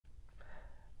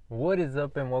What is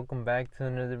up, and welcome back to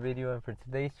another video. And for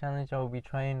today's challenge, I will be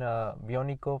trying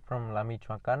Bionico from La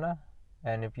Michoacana.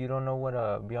 And if you don't know what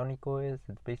a Bionico is,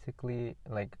 it's basically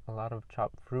like a lot of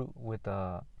chopped fruit with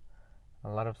a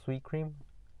lot of sweet cream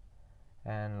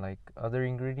and like other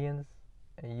ingredients.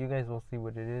 And you guys will see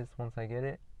what it is once I get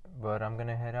it, but I'm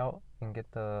gonna head out and get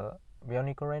the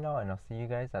Bionico right now, and I'll see you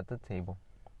guys at the table.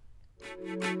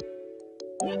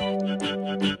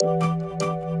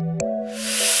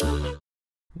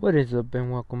 What is up,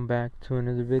 and welcome back to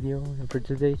another video. And for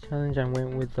today's challenge, I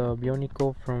went with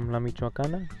Bionico from La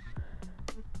Michoacana,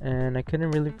 and I couldn't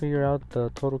really figure out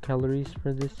the total calories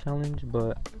for this challenge,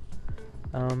 but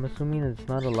I'm assuming it's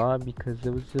not a lot because it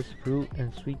was just fruit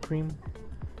and sweet cream,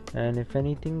 and if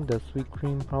anything, the sweet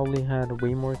cream probably had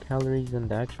way more calories than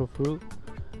the actual fruit.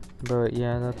 But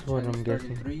yeah, that's what I'm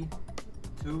guessing. 3,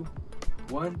 2,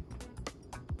 1,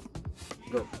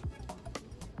 go.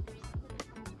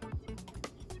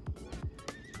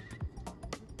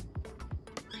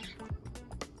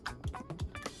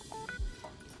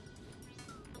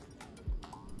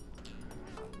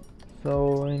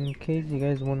 So in case you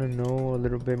guys want to know a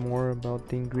little bit more about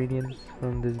the ingredients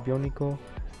from this Bionico,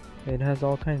 it has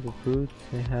all kinds of fruits.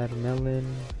 It had melon,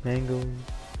 mango,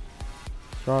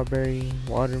 strawberry,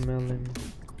 watermelon,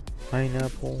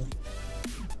 pineapple,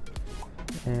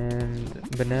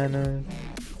 and bananas,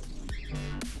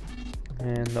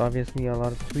 and obviously a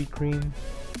lot of sweet cream,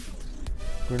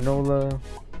 granola,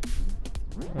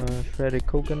 shredded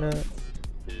coconut,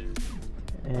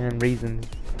 and raisins.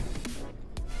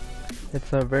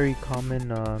 It's a very common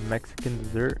Mexican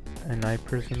dessert, and I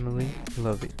personally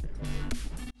love it.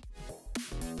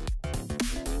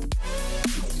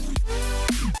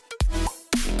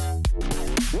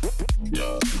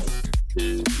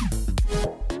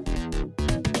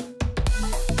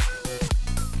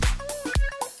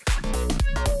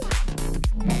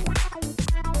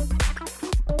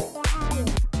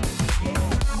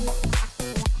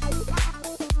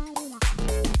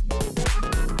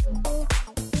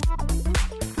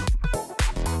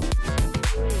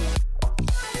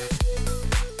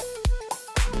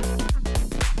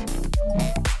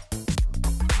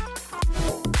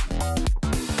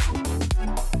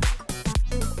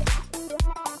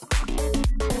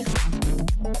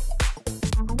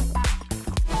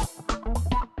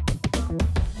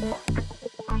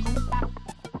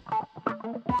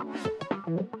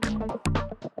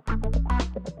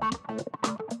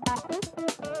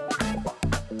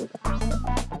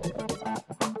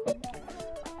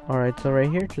 Alright, so right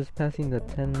here, just passing the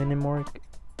 10-minute mark,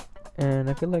 and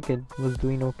I feel like it was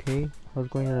doing okay. I was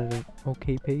going at an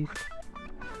okay pace.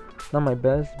 Not my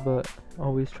best, but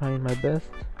always trying my best,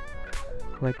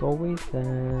 like always.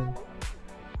 And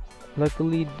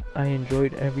luckily, I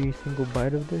enjoyed every single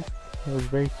bite of this. It was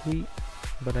very sweet,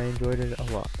 but I enjoyed it a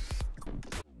lot.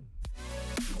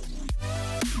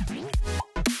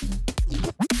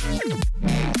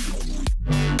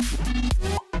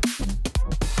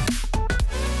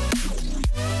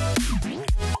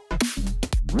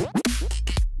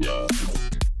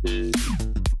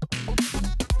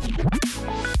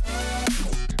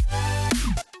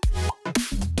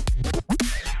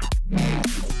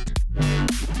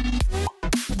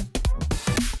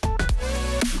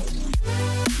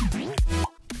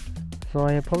 So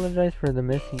I apologize for the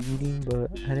messy eating, but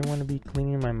I didn't want to be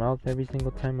cleaning my mouth every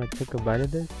single time I took a bite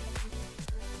of this.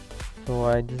 So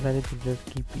I decided to just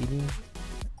keep eating,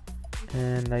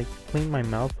 and I clean my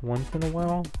mouth once in a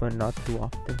while, but not too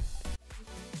often.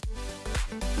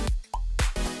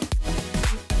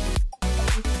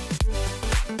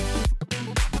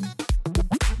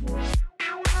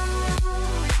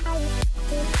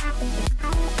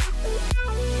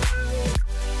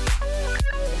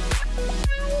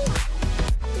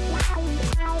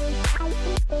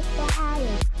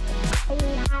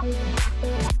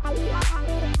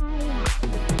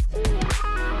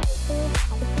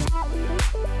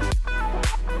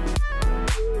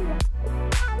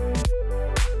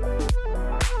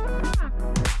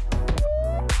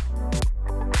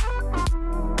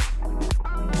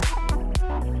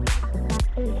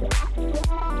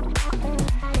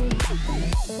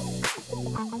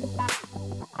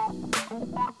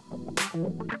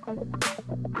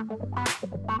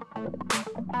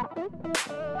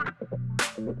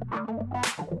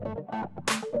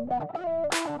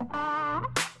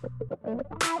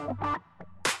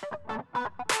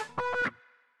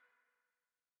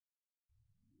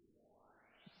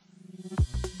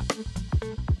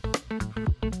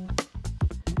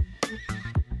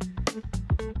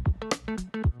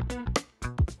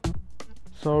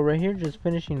 So right here, just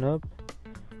finishing up,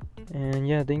 And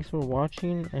yeah, thanks for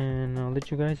watching, and I'll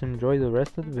let you guys enjoy the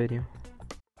rest of the video.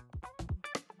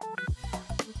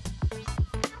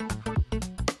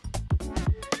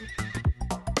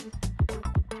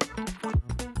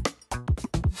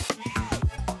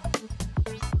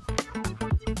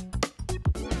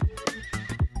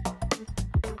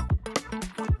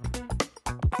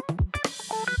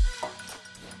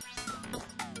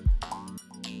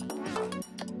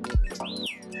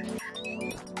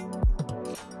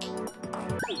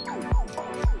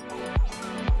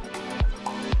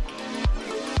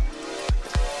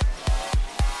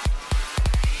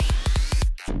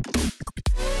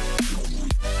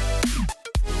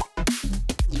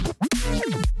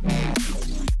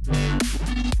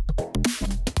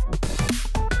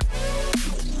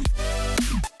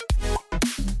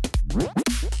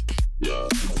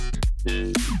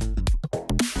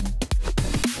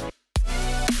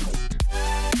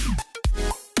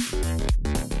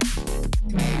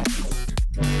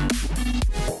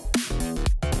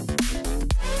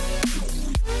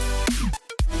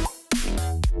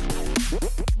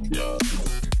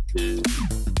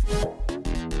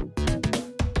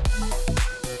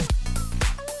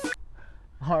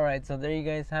 Alright, so there you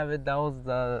guys have it. That was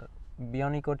the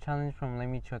Bionico challenge from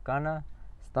Michoacana.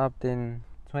 Stopped in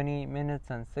 20 minutes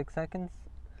and 6 seconds.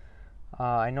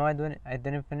 I know I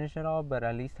didn't finish it all, but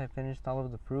at least I finished all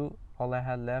of the fruit. All I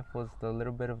had left was the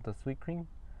little bit of the sweet cream.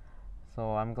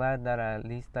 So I'm glad that at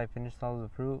least I finished all of the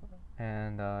fruit.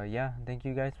 And yeah, thank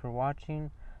you guys for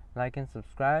watching. Like and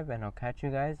subscribe, and I'll catch you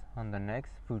guys on the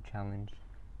next food challenge.